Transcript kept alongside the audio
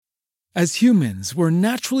As humans, we're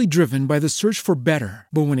naturally driven by the search for better.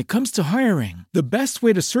 But when it comes to hiring, the best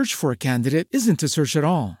way to search for a candidate isn't to search at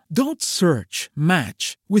all. Don't search,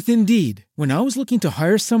 match with Indeed. When I was looking to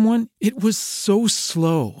hire someone, it was so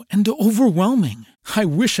slow and overwhelming. I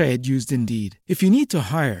wish I had used Indeed. If you need to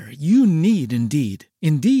hire, you need Indeed.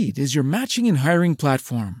 Indeed is your matching and hiring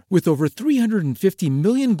platform with over 350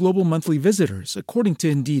 million global monthly visitors, according to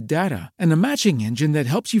Indeed data, and a matching engine that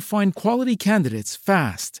helps you find quality candidates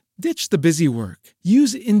fast. Ditch the busy work.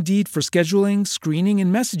 Use Indeed for scheduling, screening,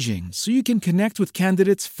 and messaging so you can connect with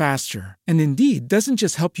candidates faster. And Indeed doesn't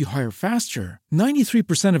just help you hire faster.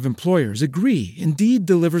 93% of employers agree Indeed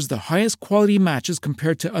delivers the highest quality matches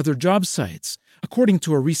compared to other job sites, according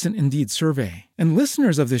to a recent Indeed survey. And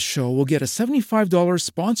listeners of this show will get a $75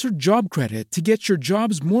 sponsored job credit to get your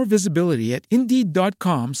jobs more visibility at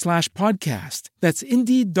Indeed.com/podcast. That's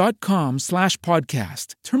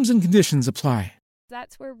Indeed.com/podcast. Terms and conditions apply.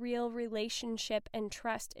 That's where real relationship and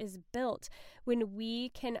trust is built, when we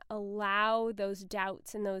can allow those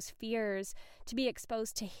doubts and those fears to be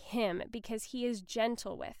exposed to Him, because He is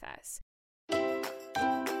gentle with us.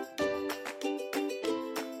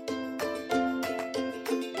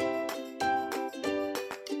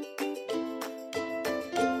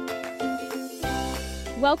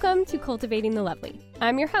 Welcome to Cultivating the Lovely.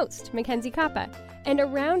 I'm your host, Mackenzie Kappa. And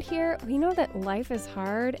around here, we know that life is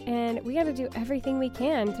hard and we got to do everything we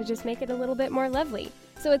can to just make it a little bit more lovely.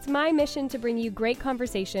 So it's my mission to bring you great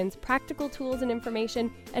conversations, practical tools and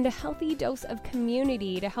information, and a healthy dose of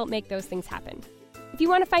community to help make those things happen. If you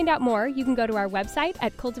want to find out more, you can go to our website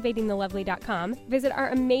at cultivatingthelovely.com, visit our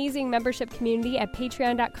amazing membership community at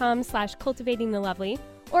patreon.com/cultivatingthelovely,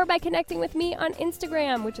 or by connecting with me on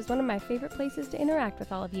Instagram, which is one of my favorite places to interact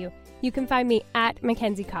with all of you. You can find me at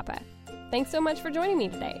Mackenzie Kappa. Thanks so much for joining me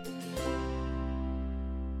today.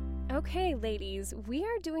 Okay, ladies, we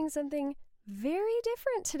are doing something very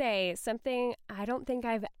different today, something I don't think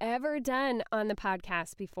I've ever done on the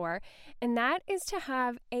podcast before, and that is to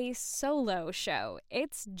have a solo show.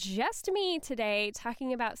 It's just me today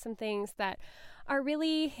talking about some things that are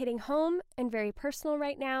really hitting home and very personal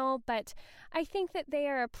right now, but I think that they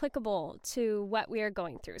are applicable to what we are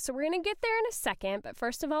going through. So we're going to get there in a second, but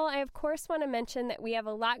first of all, I of course want to mention that we have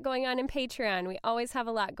a lot going on in Patreon. We always have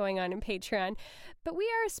a lot going on in Patreon, but we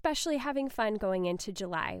are especially having fun going into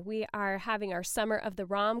July. We are having our Summer of the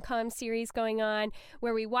Rom-Com series going on,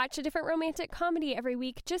 where we watch a different romantic comedy every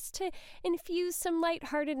week just to infuse some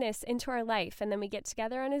lightheartedness into our life, and then we get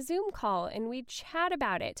together on a Zoom call and we chat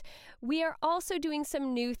about it. We are also doing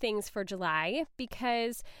some new things for July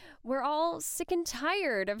because we're all sick and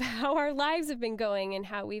tired of how our lives have been going and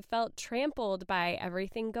how we felt trampled by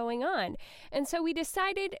everything going on. And so we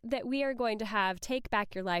decided that we are going to have Take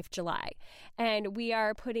Back Your Life July. And we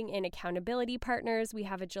are putting in accountability partners. We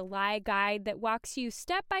have a July guide that walks you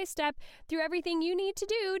step by step through everything you need to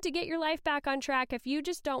do to get your life back on track. If you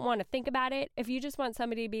just don't want to think about it, if you just want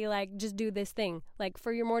somebody to be like, just do this thing, like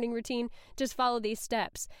for your morning routine, just follow these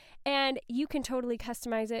steps. And you can totally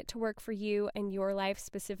customize it to work for you and your life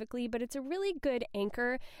specifically, but it's a really good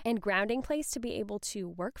anchor and grounding place to be able to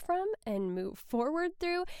work from and move forward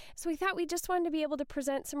through. So we thought we just wanted to be able to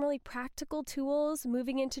present some really practical tools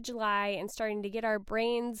moving into July and starting to get our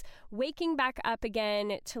brains waking back up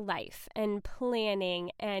again to life and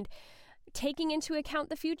planning and taking into account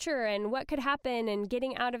the future and what could happen and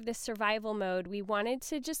getting out of this survival mode. We wanted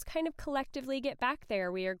to just kind of collectively get back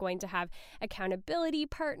there. We are going to have accountability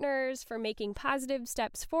partners for making positive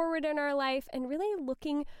steps forward in our life and really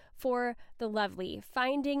looking for the lovely,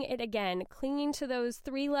 finding it again, clinging to those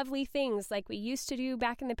three lovely things like we used to do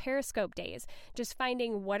back in the Periscope days, just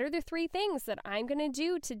finding what are the three things that I'm going to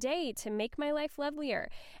do today to make my life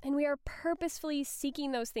lovelier. And we are purposefully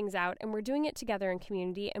seeking those things out, and we're doing it together in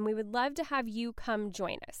community, and we would love to have you come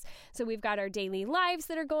join us. So we've got our daily lives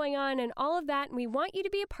that are going on and all of that, and we want you to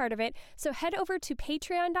be a part of it. So head over to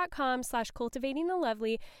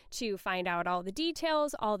patreon.com/cultivatingthelovely to find out all the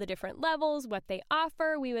details, all the different levels, what they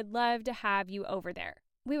offer. We would love to have you over there.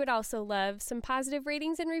 We would also love some positive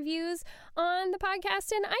ratings and reviews on the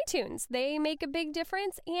podcast in iTunes. They make a big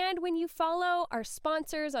difference. And when you follow our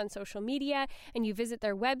sponsors on social media and you visit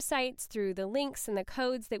their websites through the links and the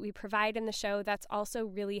codes that we provide in the show, that's also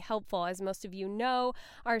really helpful. As most of you know,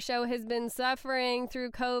 our show has been suffering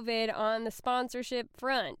through COVID on the sponsorship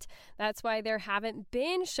front. That's why there haven't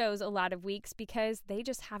been shows a lot of weeks, because they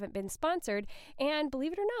just haven't been sponsored. And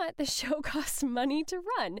believe it or not, the show costs money to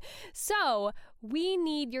run. So we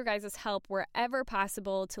need your guys' help wherever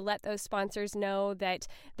possible to let those sponsors know that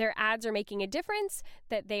their ads are making a difference,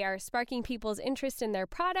 that they are sparking people's interest in their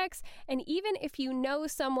products. And even if you know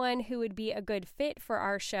someone who would be a good fit for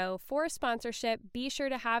our show for sponsorship, be sure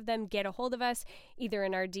to have them get a hold of us either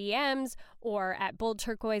in our DMs or at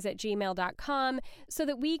boldturquoise@gmail.com so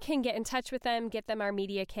that we can get in touch with them, get them our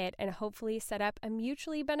media kit, and hopefully set up a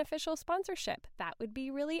mutually beneficial sponsorship. That would be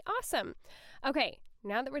really awesome. Okay.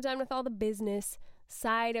 Now that we're done with all the business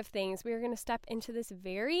side of things, we are going to step into this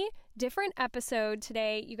very different episode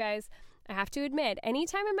today. You guys, I have to admit, any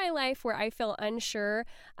time in my life where I feel unsure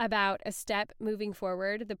about a step moving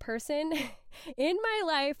forward, the person in my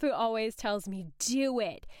life who always tells me, do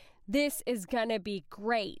it, this is going to be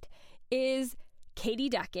great, is Katie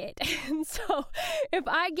Duckett. And so if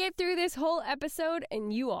I get through this whole episode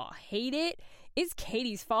and you all hate it, it's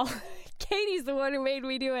Katie's fault. Katie's the one who made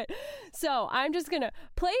me do it. So I'm just going to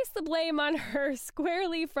place the blame on her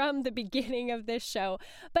squarely from the beginning of this show.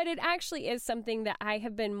 But it actually is something that I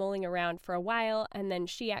have been mulling around for a while. And then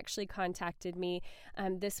she actually contacted me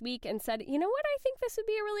this week and said, you know what, I think this would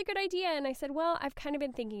be a really good idea. And I said, well, I've kind of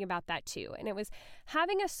been thinking about that too. And it was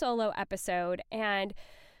having a solo episode and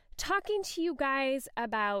talking to you guys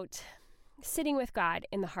about sitting with God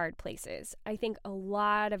in the hard places. I think a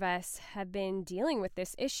lot of us have been dealing with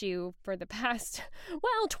this issue for the past,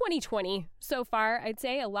 2020 so far. I'd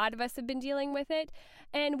say a lot of us have been dealing with it,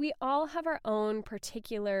 and we all have our own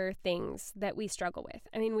particular things that we struggle with.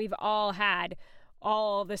 I mean, we've all had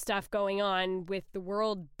all the stuff going on with the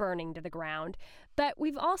world burning to the ground, but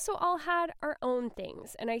we've also all had our own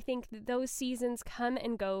things. And I think that those seasons come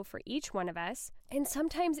and go for each one of us. And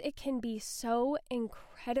sometimes it can be so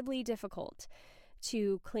incredibly difficult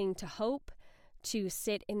to cling to hope, to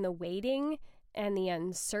sit in the waiting and the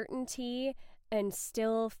uncertainty and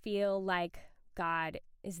still feel like God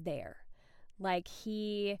is there, like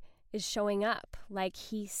He is showing up, like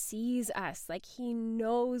He sees us, like He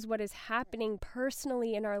knows what is happening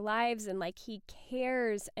personally in our lives, and like He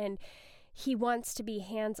cares and He wants to be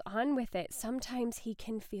hands-on with it. Sometimes He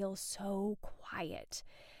can feel so quiet.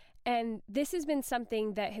 And this has been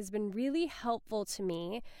something that has been really helpful to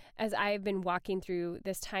me as I've been walking through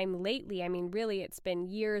this time lately. I mean, really, it's been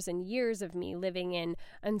years and years of me living in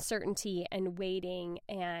uncertainty and waiting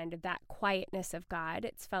and that quietness of God.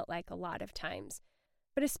 It's felt like a lot of times.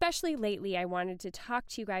 But especially lately, I wanted to talk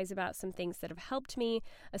to you guys about some things that have helped me,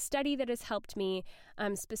 a study that has helped me,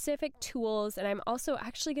 specific tools, and I'm also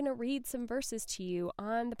actually going to read some verses to you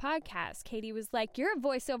on the podcast. Katie was like, you're a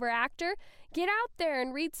voiceover actor. Get out there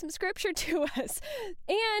and read some scripture to us.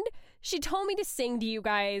 And she told me to sing to you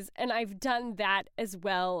guys, and I've done that as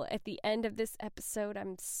well at the end of this episode.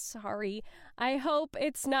 I'm sorry. I hope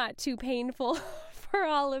it's not too painful for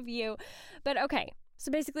all of you. But okay.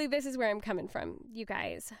 So basically, this is where I'm coming from, you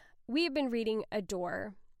guys. We have been reading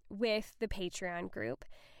Adore with the Patreon group,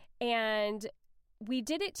 and we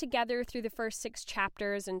did it together through the first 6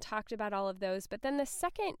 chapters and talked about all of those. But then the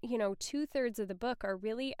second, 2/3 of the book are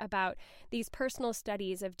really about these personal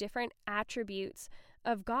studies of different attributes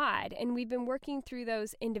of God. And we've been working through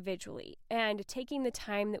those individually and taking the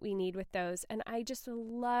time that we need with those. And I just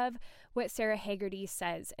love what Sarah Haggerty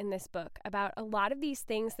says in this book about a lot of these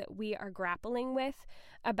things that we are grappling with,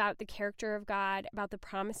 about the character of God, about the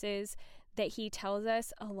promises that He tells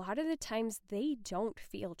us. A lot of the times they don't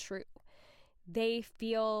feel true. They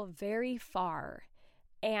feel very far.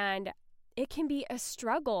 And it can be a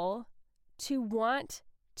struggle to want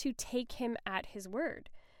to take Him at His word,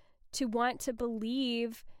 to want to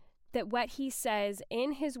believe that what He says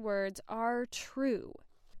in His words are true.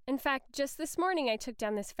 In fact, just this morning, I took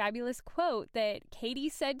down this fabulous quote that Katie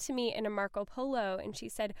said to me in a Marco Polo, and she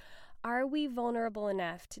said, are we vulnerable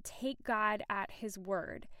enough to take God at His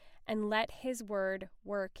word and let His word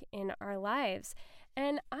work in our lives?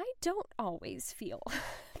 And I don't always feel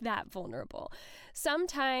that vulnerable.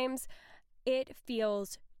 Sometimes it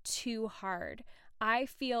feels too hard. I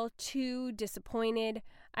feel too disappointed.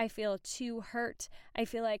 I feel too hurt. I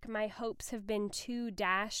feel like my hopes have been too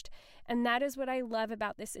dashed. And that is what I love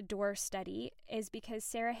about this Adore study, is because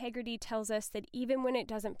Sarah Haggerty tells us that even when it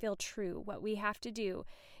doesn't feel true, what we have to do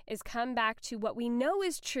is come back to what we know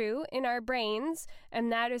is true in our brains,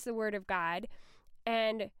 and that is the Word of God,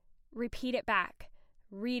 and repeat it back,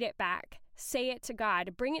 read it back, say it to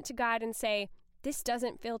God, bring it to God and say, this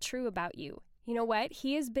doesn't feel true about you. You know what?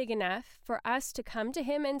 He is big enough for us to come to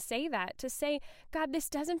Him and say that, to say, God, this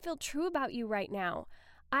doesn't feel true about you right now.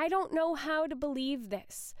 I don't know how to believe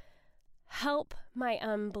this. Help my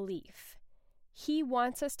unbelief. He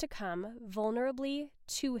wants us to come vulnerably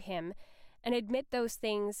to Him and admit those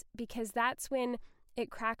things, because that's when it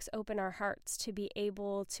cracks open our hearts to be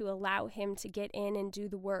able to allow him to get in and do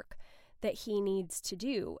the work that he needs to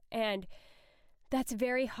do. And that's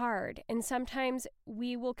very hard. And sometimes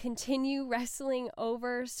we will continue wrestling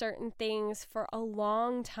over certain things for a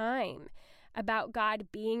long time about God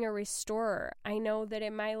being a restorer. I know that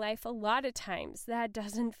in my life, a lot of times that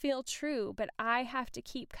doesn't feel true, but I have to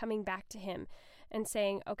keep coming back to him and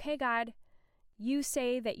saying, okay, God, you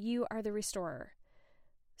say that you are the restorer.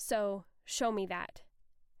 So show me that.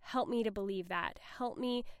 Help me to believe that. Help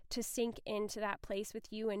me to sink into that place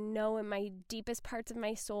with you and know in my deepest parts of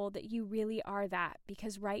my soul that you really are that,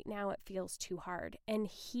 because right now it feels too hard. And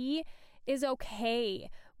he is okay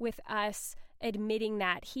with us admitting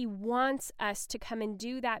that. He wants us to come and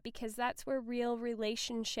do that, because that's where real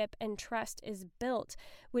relationship and trust is built,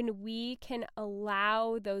 when we can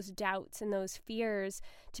allow those doubts and those fears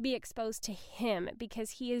to be exposed to him,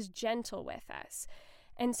 because he is gentle with us.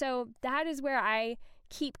 And so that is where I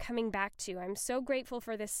keep coming back to. I'm so grateful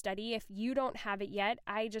for this study. If you don't have it yet,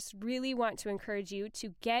 I just really want to encourage you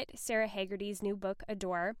to get Sarah Haggerty's new book,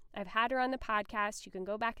 Adore. I've had her on the podcast. You can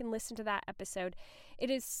go back and listen to that episode. It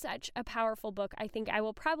is such a powerful book. I think I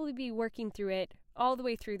will probably be working through it all the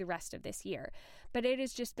way through the rest of this year, but it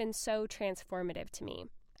has just been so transformative to me.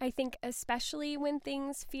 I think especially when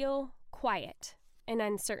things feel quiet and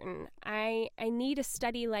uncertain, I need a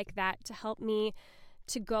study like that to help me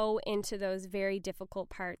to go into those very difficult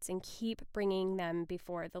parts and keep bringing them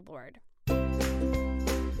before the Lord.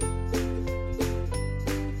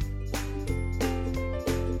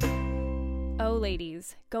 Oh,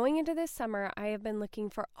 ladies, going into this summer, I have been looking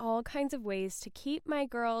for all kinds of ways to keep my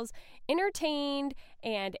girls entertained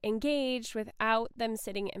and engaged without them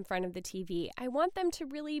sitting in front of the TV. I want them to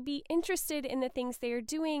really be interested in the things they are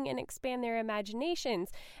doing and expand their imaginations.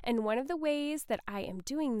 And one of the ways that I am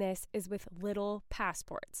doing this is with Little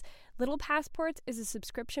Passports. Little Passports is a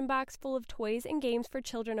subscription box full of toys and games for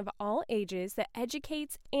children of all ages that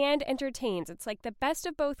educates and entertains. It's like the best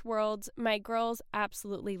of both worlds. My girls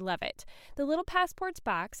absolutely love it. The Little Passports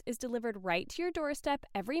box is delivered right to your doorstep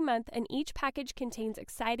every month, and each package contains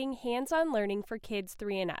exciting hands-on learning for kids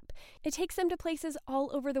 3 and up. It takes them to places all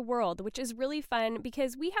over the world, which is really fun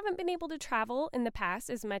because we haven't been able to travel in the past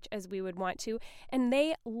as much as we would want to, and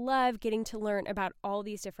they love getting to learn about all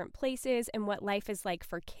these different places and what life is like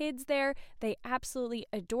for kids there. They absolutely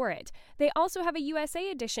adore it. They also have a USA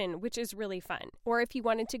edition, which is really fun. Or if you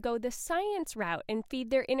wanted to go the science route and feed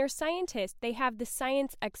their inner scientist, they have the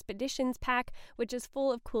Science Expeditions pack, which is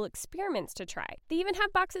full of cool experiments to try. They even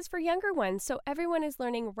have boxes for younger ones, so everyone is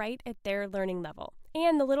learning right at their learning level.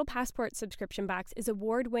 And the Little Passport subscription box is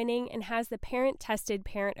award-winning and has the parent-tested,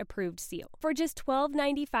 parent-approved seal. For just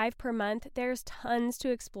 $12.95 per month, there's tons to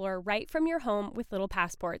explore right from your home with Little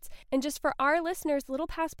Passports. And just for our listeners, Little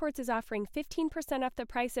Passports is offering 15% off the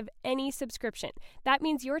price of any subscription. That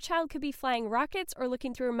means your child could be flying rockets or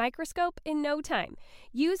looking through a microscope in no time.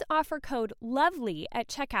 Use offer code LOVELY at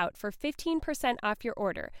checkout for 15% off your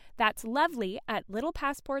order. That's LOVELY at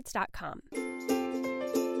littlepassports.com.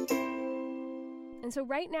 And so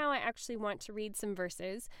right now I actually want to read some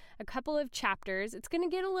verses, a couple of chapters. It's going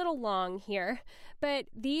to get a little long here, but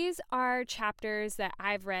these are chapters that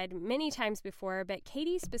I've read many times before, but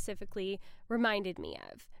Katie specifically reminded me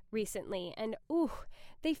of recently. And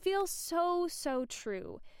they feel so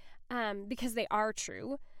true, because they are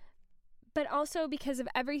true, but also because of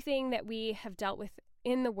everything that we have dealt with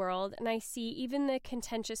in the world. And I see even the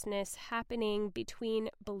contentiousness happening between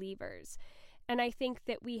believers. And I think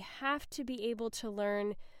that we have to be able to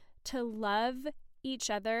learn to love each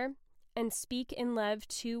other and speak in love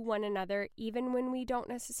to one another, even when we don't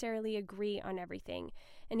necessarily agree on everything,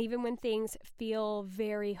 and even when things feel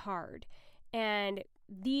very hard. And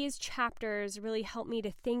these chapters really help me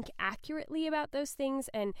to think accurately about those things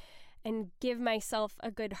and give myself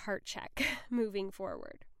a good heart check moving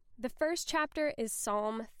forward. The first chapter is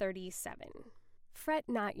Psalm 37. Fret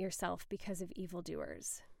not yourself because of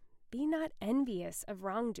evildoers. Be not envious of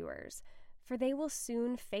wrongdoers, for they will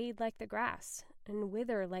soon fade like the grass and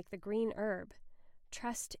wither like the green herb.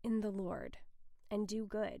 Trust in the Lord and do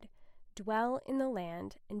good. Dwell in the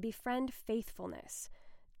land and befriend faithfulness.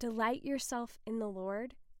 Delight yourself in the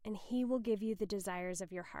Lord, and he will give you the desires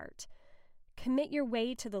of your heart. Commit your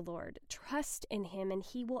way to the Lord. Trust in him, and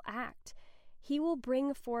he will act. He will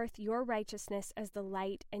bring forth your righteousness as the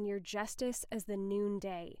light and your justice as the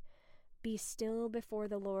noonday. Be still before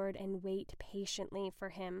the Lord and wait patiently for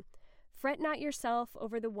him. Fret not yourself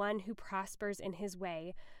over the one who prospers in his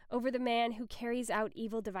way, over the man who carries out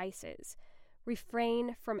evil devices.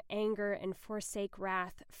 Refrain from anger and forsake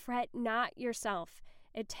wrath. Fret not yourself.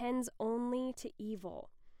 It tends only to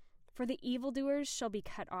evil. For the evildoers shall be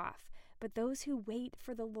cut off, but those who wait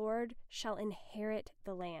for the Lord shall inherit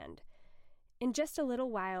the land. In just a little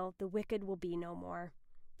while, the wicked will be no more.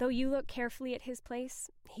 Though you look carefully at his place,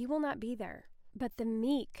 he will not be there. But the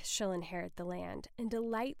meek shall inherit the land and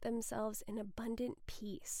delight themselves in abundant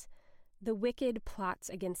peace. The wicked plots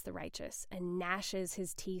against the righteous and gnashes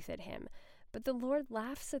his teeth at him. But the Lord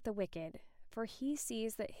laughs at the wicked, for he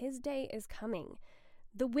sees that his day is coming.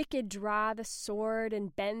 The wicked draw the sword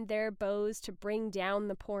and bend their bows to bring down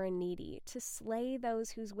the poor and needy, to slay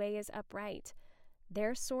those whose way is upright.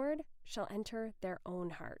 Their sword shall enter their own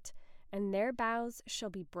heart, and their bows shall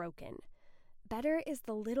be broken. Better is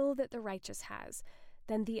the little that the righteous has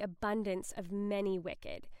than the abundance of many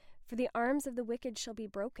wicked. For the arms of the wicked shall be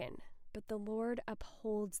broken, but the Lord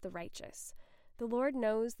upholds the righteous. The Lord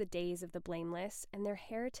knows the days of the blameless, and their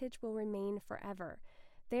heritage will remain forever.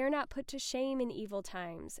 They are not put to shame in evil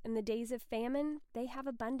times. In the days of famine, they have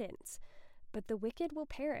abundance. But the wicked will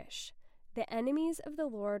perish. The enemies of the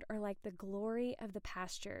Lord are like the glory of the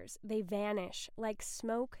pastures. They vanish. Like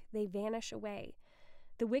smoke, they vanish away.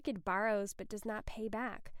 The wicked borrows but does not pay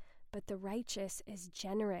back. But the righteous is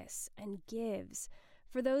generous and gives.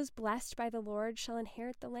 For those blessed by the Lord shall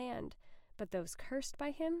inherit the land, but those cursed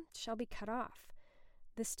by him shall be cut off.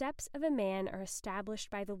 The steps of a man are established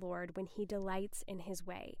by the Lord when he delights in his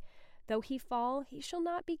way. Though he fall, he shall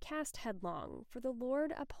not be cast headlong, for the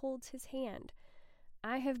Lord upholds his hand.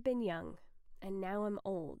 I have been young, and now am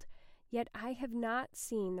old, yet I have not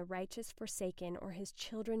seen the righteous forsaken or his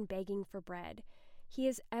children begging for bread. He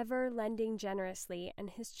is ever lending generously, and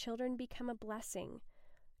his children become a blessing.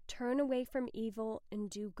 Turn away from evil and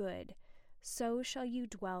do good. So shall you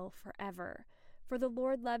dwell forever. For the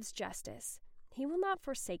Lord loves justice. He will not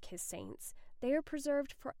forsake his saints. They are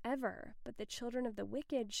preserved forever, but the children of the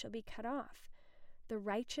wicked shall be cut off. The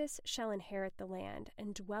righteous shall inherit the land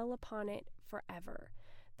and dwell upon it forever.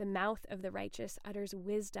 The mouth of the righteous utters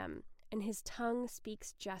wisdom, and his tongue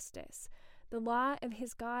speaks justice. The law of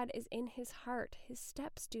his God is in his heart. His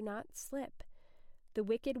steps do not slip. The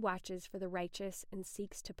wicked watches for the righteous and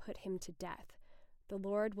seeks to put him to death. The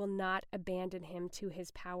Lord will not abandon him to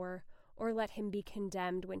his power, or let him be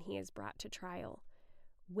condemned when he is brought to trial.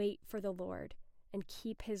 Wait for the Lord, and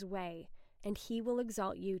keep his way, and he will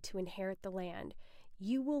exalt you to inherit the land.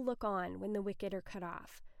 You will look on when the wicked are cut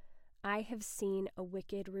off. I have seen a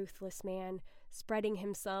wicked, ruthless man spreading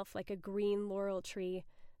himself like a green laurel tree,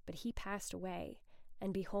 but he passed away,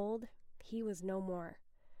 and behold, he was no more.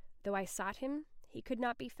 Though I sought him, he could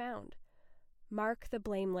not be found. Mark the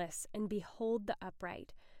blameless, and behold the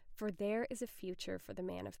upright, for there is a future for the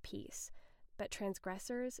man of peace. But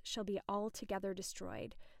transgressors shall be altogether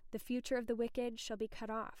destroyed. The future of the wicked shall be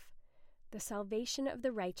cut off. The salvation of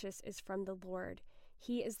the righteous is from the Lord.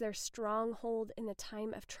 He is their stronghold in the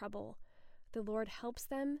time of trouble. The Lord helps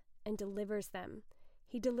them and delivers them.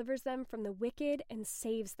 He delivers them from the wicked and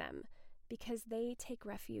saves them, because they take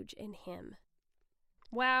refuge in him.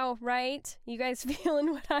 Wow, right? You guys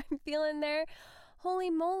feeling what I'm feeling there?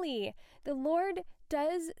 Holy moly, the Lord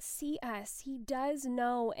does see us. He does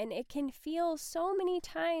know, and it can feel so many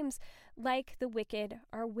times like the wicked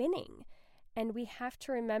are winning. And we have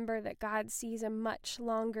to remember that God sees a much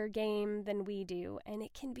longer game than we do, and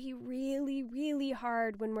it can be really, really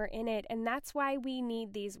hard when we're in it. And that's why we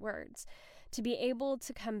need these words to be able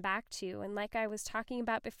to come back to. And like I was talking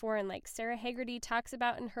about before, and like Sarah Haggerty talks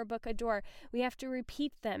about in her book, Adore, we have to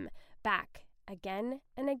repeat them back again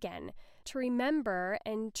and again to remember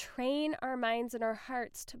and train our minds and our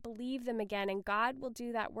hearts to believe them again. And God will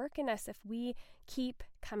do that work in us if we keep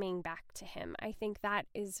coming back to him. I think that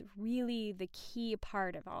is really the key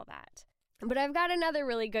part of all that. But I've got another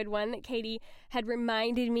really good one that Katie had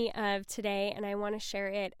reminded me of today, and I want to share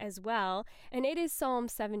it as well. And it is Psalm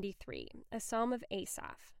 73, a psalm of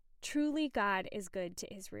Asaph. Truly God is good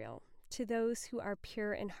to Israel, to those who are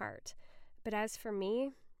pure in heart. But as for me,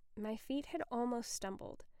 my feet had almost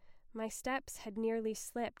stumbled. My steps had nearly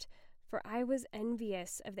slipped, for I was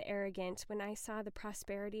envious of the arrogant when I saw the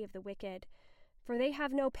prosperity of the wicked. For they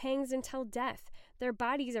have no pangs until death. Their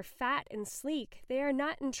bodies are fat and sleek. They are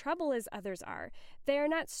not in trouble as others are. They are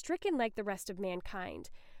not stricken like the rest of mankind.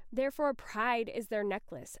 Therefore pride is their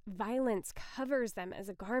necklace. Violence covers them as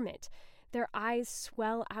a garment. Their eyes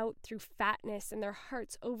swell out through fatness, and their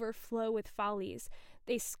hearts overflow with follies.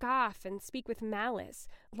 They scoff and speak with malice.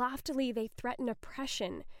 Loftily they threaten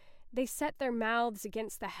oppression. They set their mouths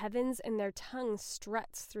against the heavens, and their tongue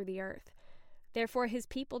struts through the earth. Therefore his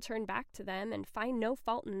people turn back to them and find no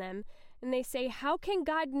fault in them, And they say, how can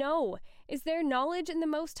God know? Is there knowledge in the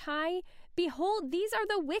Most High? Behold, these are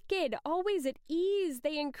the wicked, always at ease.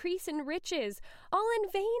 They increase in riches. All in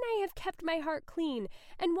vain I have kept my heart clean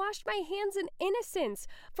and washed my hands in innocence.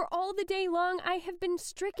 For all the day long I have been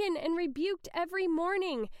stricken and rebuked every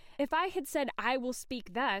morning. If I had said, I will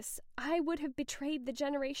speak thus, I would have betrayed the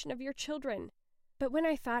generation of your children. But when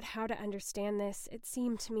I thought how to understand this, it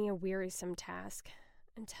seemed to me a wearisome task,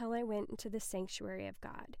 until I went into the sanctuary of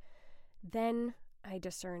God. Then I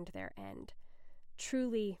discerned their end.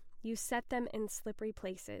 Truly, you set them in slippery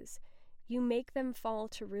places. You make them fall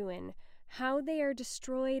to ruin. How they are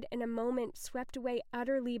destroyed in a moment, swept away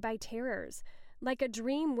utterly by terrors. Like a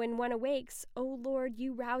dream when one awakes, O Lord,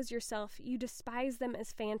 you rouse yourself. You despise them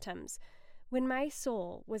as phantoms. When my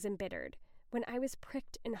soul was embittered, when I was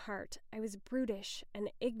pricked in heart, I was brutish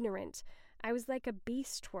and ignorant. I was like a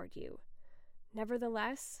beast toward you.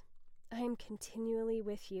 Nevertheless, I am continually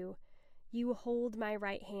with you. You hold my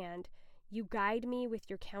right hand. You guide me with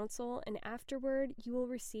your counsel, and afterward you will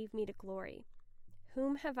receive me to glory.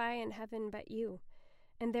 Whom have I in heaven but you?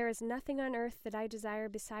 And there is nothing on earth that I desire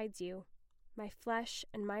besides you. My flesh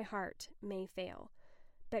and my heart may fail,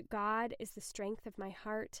 but God is the strength of my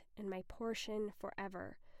heart and my portion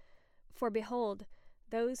forever. For behold,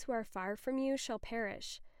 those who are far from you shall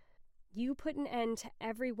perish. You put an end to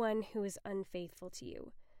everyone who is unfaithful to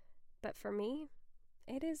you. But for me,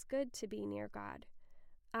 it is good to be near God.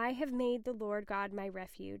 I have made the Lord God my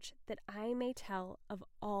refuge, that I may tell of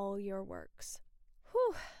all your works.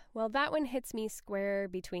 Whew. Well, that one hits me square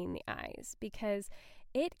between the eyes, because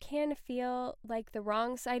it can feel like the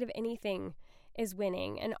wrong side of anything is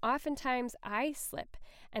winning. And oftentimes I slip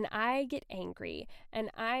and I get angry and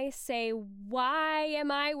I say, why am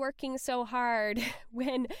I working so hard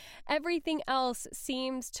when everything else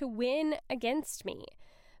seems to win against me?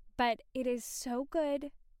 But it is so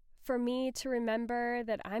good for me to remember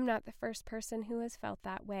that I'm not the first person who has felt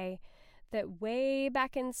that way, that way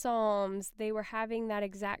back in Psalms, they were having that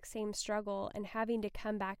exact same struggle and having to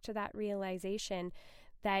come back to that realization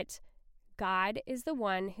that God is the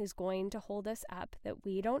one who's going to hold us up, that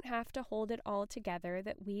we don't have to hold it all together,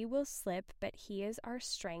 that we will slip, but He is our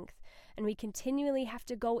strength. And we continually have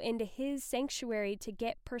to go into His sanctuary to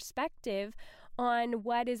get perspective on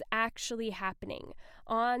what is actually happening,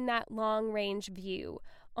 on that long-range view,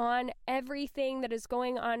 on everything that is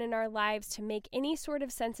going on in our lives. To make any sort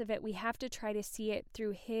of sense of it, we have to try to see it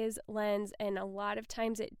through His lens, and a lot of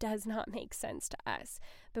times it does not make sense to us,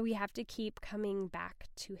 but we have to keep coming back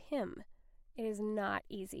to Him. It is not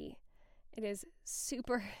easy. It is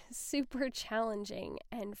super, super challenging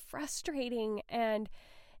and frustrating, and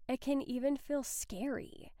it can even feel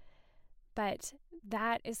scary. But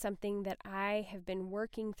that is something that I have been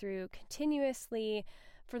working through continuously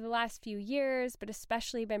for the last few years, but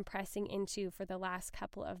especially been pressing into for the last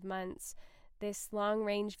couple of months, this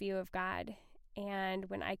long-range view of God. And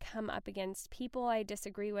when I come up against people I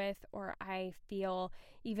disagree with or I feel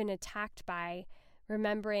even attacked by,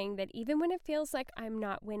 remembering that even when it feels like I'm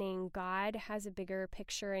not winning, God has a bigger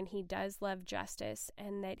picture and He does love justice,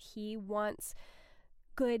 and that He wants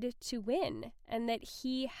good to win, and that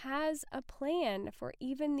He has a plan for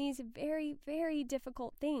even these very, very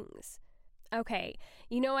difficult things. Okay,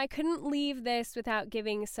 I couldn't leave this without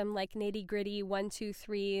giving some nitty-gritty 1, 2,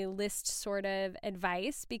 3 list sort of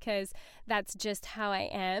advice, because that's just how I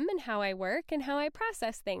am and how I work and how I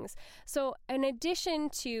process things. So in addition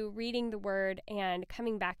to reading the Word and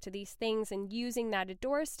coming back to these things and using that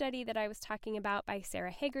Adore study that I was talking about by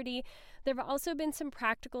Sarah Haggerty, there have also been some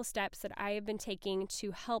practical steps that I have been taking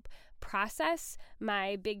to help process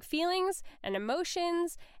my big feelings and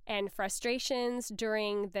emotions and frustrations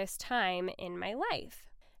during this time in my life.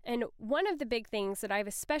 And one of the big things that I've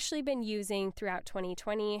especially been using throughout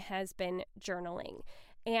 2020 has been journaling.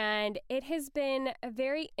 And it has been a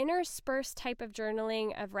very interspersed type of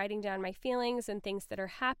journaling of writing down my feelings and things that are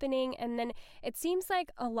happening. And then it seems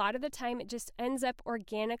like a lot of the time it just ends up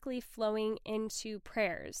organically flowing into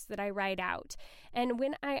prayers that I write out. And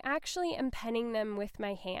when I actually am penning them with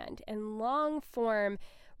my hand in long form,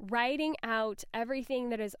 writing out everything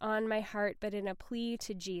that is on my heart, but in a plea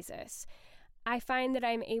to Jesus, I find that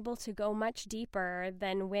I'm able to go much deeper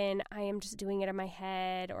than when I am just doing it in my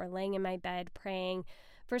head or laying in my bed praying.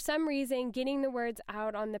 For some reason, getting the words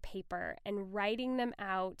out on the paper and writing them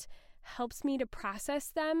out helps me to process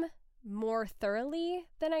them more thoroughly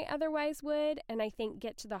than I otherwise would, and I think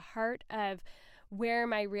get to the heart of where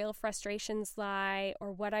my real frustrations lie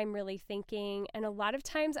or what I'm really thinking. And a lot of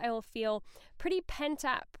times I will feel pretty pent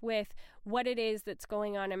up with what it is that's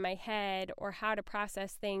going on in my head or how to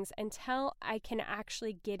process things until I can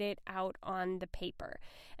actually get it out on the paper.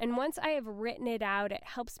 And once I have written it out, it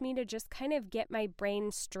helps me to just kind of get my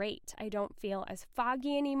brain straight. I don't feel as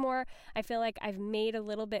foggy anymore. I feel like I've made a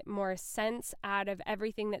little bit more sense out of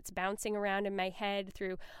everything that's bouncing around in my head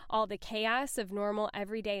through all the chaos of normal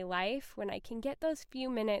everyday life. When I can get those few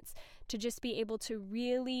minutes to just be able to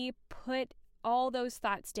really put all those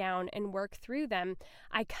thoughts down and work through them,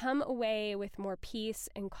 I come away with more peace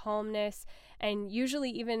and calmness, and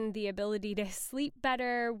usually even the ability to sleep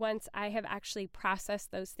better once I have actually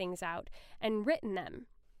processed those things out and written them.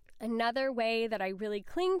 Another way that I really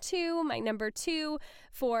cling to, my number 2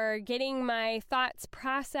 for getting my thoughts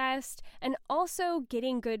processed and also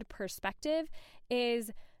getting good perspective,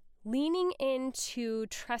 is leaning into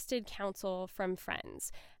trusted counsel from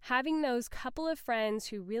friends. Having those couple of friends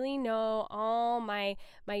who really know all my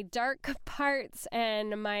dark parts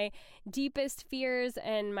and my deepest fears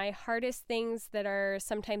and my hardest things that are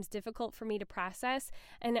sometimes difficult for me to process,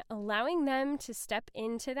 and allowing them to step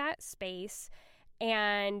into that space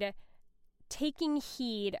and taking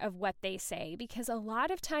heed of what they say, because a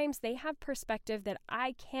lot of times they have perspective that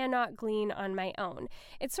I cannot glean on my own.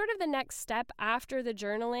 It's sort of the next step after the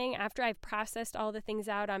journaling, after I've processed all the things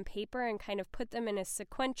out on paper and kind of put them in a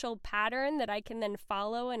sequential pattern that I can then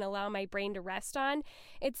follow and allow my brain to rest on.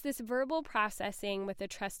 It's this verbal processing with a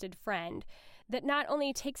trusted friend that not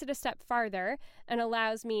only takes it a step farther and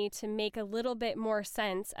allows me to make a little bit more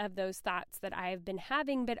sense of those thoughts that I've been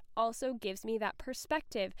having, but also gives me that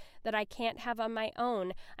perspective that I can't have on my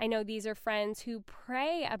own. I know these are friends who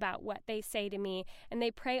pray about what they say to me, and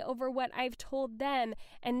they pray over what I've told them,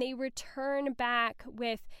 and they return back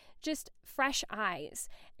with just fresh eyes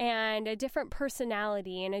and a different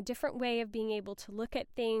personality and a different way of being able to look at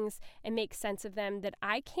things and make sense of them that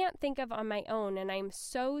I can't think of on my own. And I'm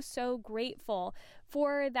so, so grateful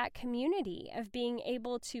for that community of being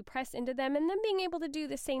able to press into them and then being able to do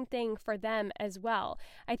the same thing for them as well.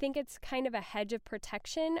 I think it's kind of a hedge of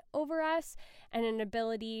protection over us and an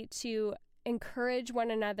ability to encourage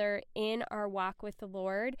one another in our walk with the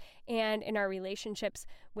Lord and in our relationships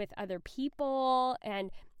with other people.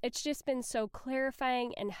 And it's just been so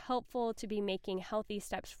clarifying and helpful to be making healthy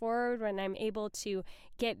steps forward when I'm able to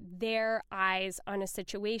get their eyes on a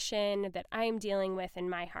situation that I'm dealing with in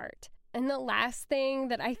my heart. And the last thing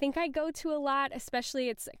that I think I go to a lot, especially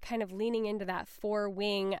it's kind of leaning into that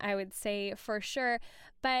 4-wing, I would say for sure.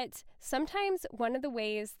 But sometimes one of the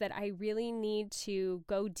ways that I really need to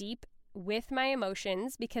go deep with my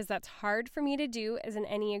emotions, because that's hard for me to do as an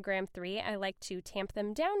Enneagram 3. I like to tamp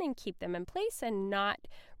them down and keep them in place and not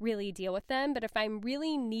really deal with them. But if I'm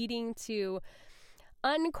really needing to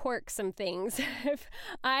uncork some things, if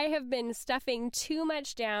I have been stuffing too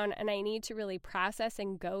much down and I need to really process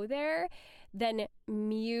and go there, then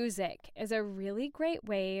music is a really great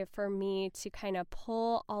way for me to kind of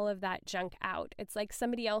pull all of that junk out. It's like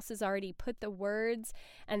somebody else has already put the words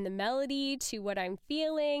and the melody to what I'm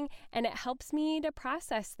feeling, and it helps me to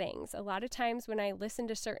process things. A lot of times when I listen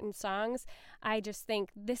to certain songs, I just think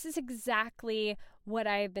this is exactly what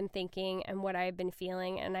I've been thinking and what I've been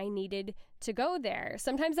feeling, and I needed to go there.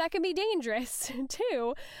 Sometimes that can be dangerous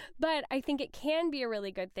too, but I think it can be a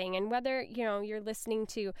really good thing. And whether, you're listening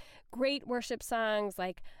to great worship songs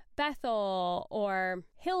like Bethel or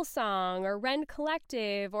Hillsong or Rend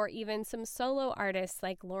Collective, or even some solo artists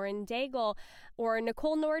like Lauren Daigle or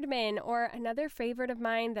Nicole Nordman, or another favorite of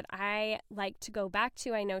mine that I like to go back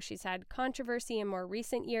to. I know she's had controversy in more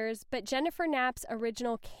recent years, but Jennifer Knapp's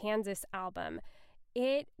original Kansas album.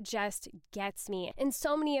 It just gets me. And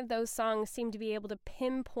so many of those songs seem to be able to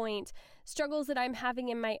pinpoint struggles that I'm having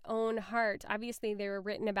in my own heart. Obviously, they were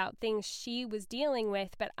written about things she was dealing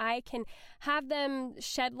with, but I can have them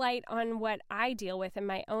shed light on what I deal with in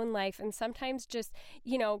my own life. And sometimes just,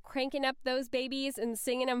 cranking up those babies and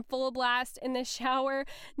singing them full blast in the shower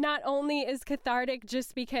not only is cathartic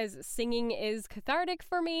just because singing is cathartic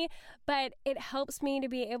for me, but it helps me to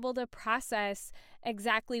be able to process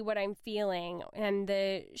exactly what I'm feeling and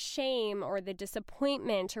the shame or the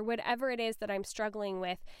disappointment or whatever it is that I'm struggling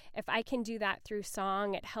with. If I can do that through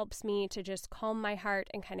song, it helps me to just calm my heart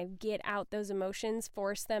and kind of get out those emotions,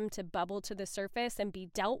 force them to bubble to the surface and be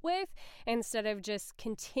dealt with, instead of just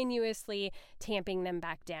continuously tamping them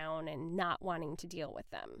back down and not wanting to deal with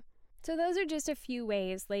them. So those are just a few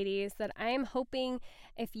ways, ladies, that I am hoping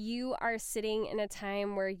if you are sitting in a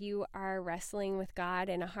time where you are wrestling with God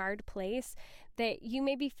in a hard place, that you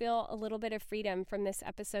maybe feel a little bit of freedom from this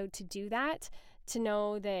episode to do that, to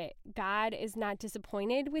know that God is not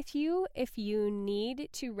disappointed with you if you need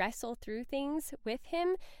to wrestle through things with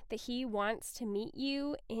Him, that He wants to meet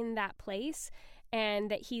you in that place,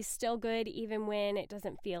 and that He's still good even when it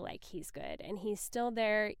doesn't feel like He's good. And He's still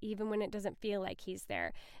there even when it doesn't feel like He's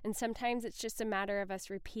there. And sometimes it's just a matter of us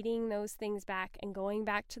repeating those things back and going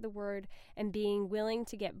back to the Word and being willing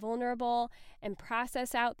to get vulnerable and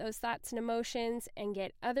process out those thoughts and emotions and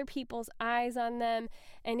get other people's eyes on them,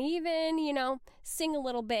 and even, sing a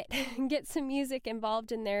little bit and get some music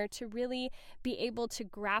involved in there to really be able to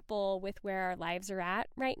grapple with where our lives are at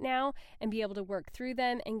right now and be able to work through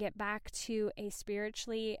them and get back to a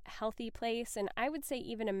spiritually healthy place, and I would say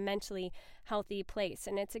even a mentally healthy place.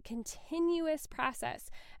 And it's a continuous process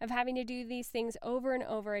of having to do these things over and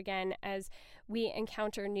over again as we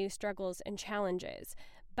encounter new struggles and challenges.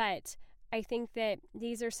 But I think that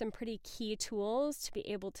these are some pretty key tools to be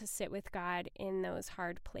able to sit with God in those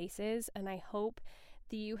hard places, and I hope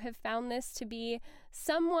that you have found this to be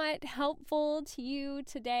somewhat helpful to you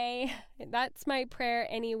today. That's my prayer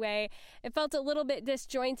anyway. It felt a little bit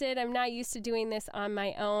disjointed. I'm not used to doing this on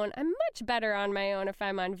my own. I'm much better on my own if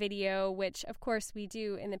I'm on video, which of course we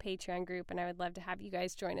do in the Patreon group, and I would love to have you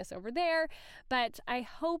guys join us over there. But I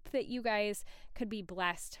hope that you guys could be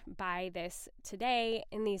blessed by this today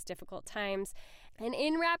in these difficult times. And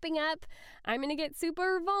in wrapping up, I'm going to get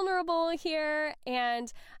super vulnerable here,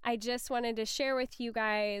 and I just wanted to share with you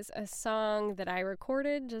guys a song that I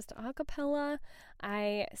recorded just a cappella.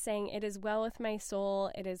 I sang It Is Well With My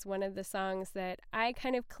Soul. It is one of the songs that I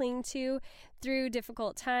kind of cling to through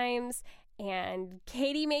difficult times, and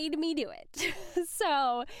Katie made me do it.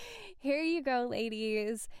 So here you go,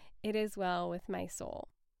 ladies. It is well with my soul.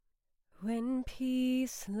 When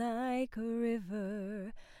peace like a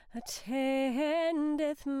river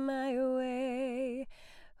attendeth my way,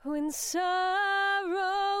 when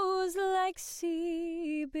sorrows like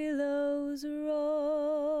sea billows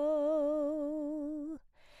roll,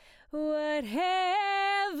 whatever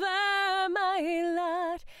my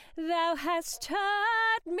lot, thou hast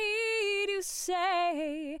taught me to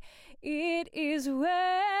say, it is well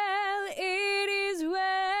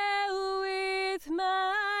with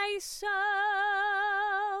my soul.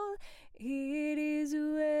 It is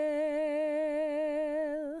well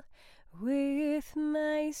with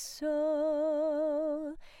my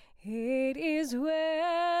soul. It is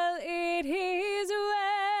well with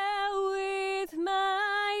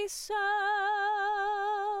my soul.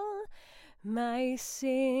 My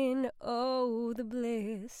sin, oh, the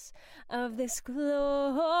bliss of this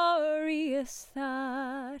glorious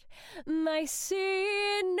thought. My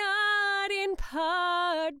sin, not in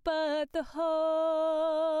part, but the whole,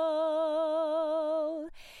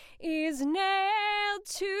 is nailed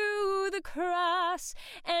to the cross,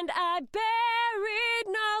 and I bear it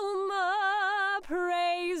no more.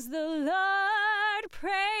 Praise the Lord,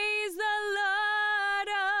 praise the Lord,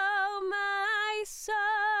 oh my soul.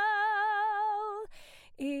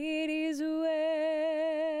 It is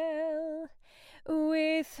well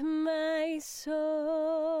with my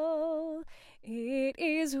soul. It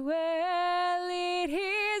is well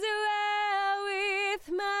with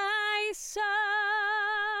my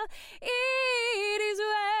soul. It is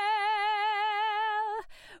well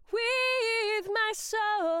with my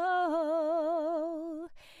soul.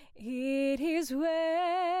 It is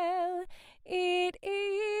well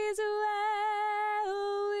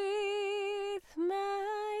with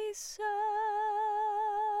my soul.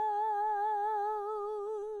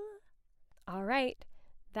 All right,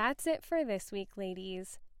 that's it for this week,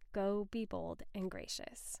 ladies. Go be bold and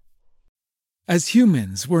gracious. As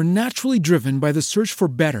humans, we're naturally driven by the search for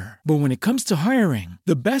better. But when it comes to hiring,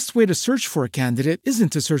 the best way to search for a candidate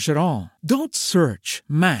isn't to search at all. Don't search,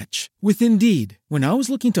 match with Indeed. When I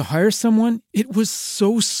was looking to hire someone, it was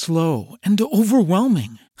so slow and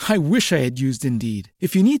overwhelming. I wish I had used Indeed.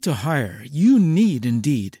 If you need to hire, you need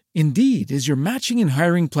Indeed. Indeed is your matching and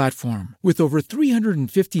hiring platform with over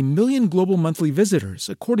 350 million global monthly visitors,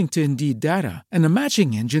 according to Indeed data, and a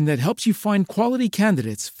matching engine that helps you find quality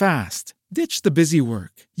candidates fast. Ditch the busy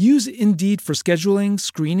work. Use Indeed for scheduling,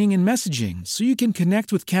 screening, and messaging so you can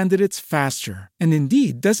connect with candidates faster. And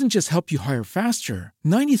Indeed doesn't just help you hire faster.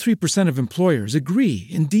 93% of employers agree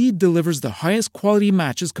Indeed delivers the highest quality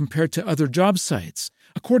matches compared to other job sites,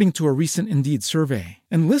 according to a recent Indeed survey.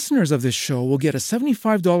 And listeners of this show will get a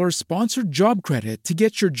 $75 sponsored job credit to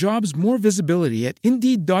get your jobs more visibility at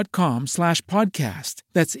Indeed.com/podcast.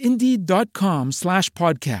 That's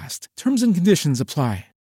Indeed.com/podcast. Terms and conditions apply.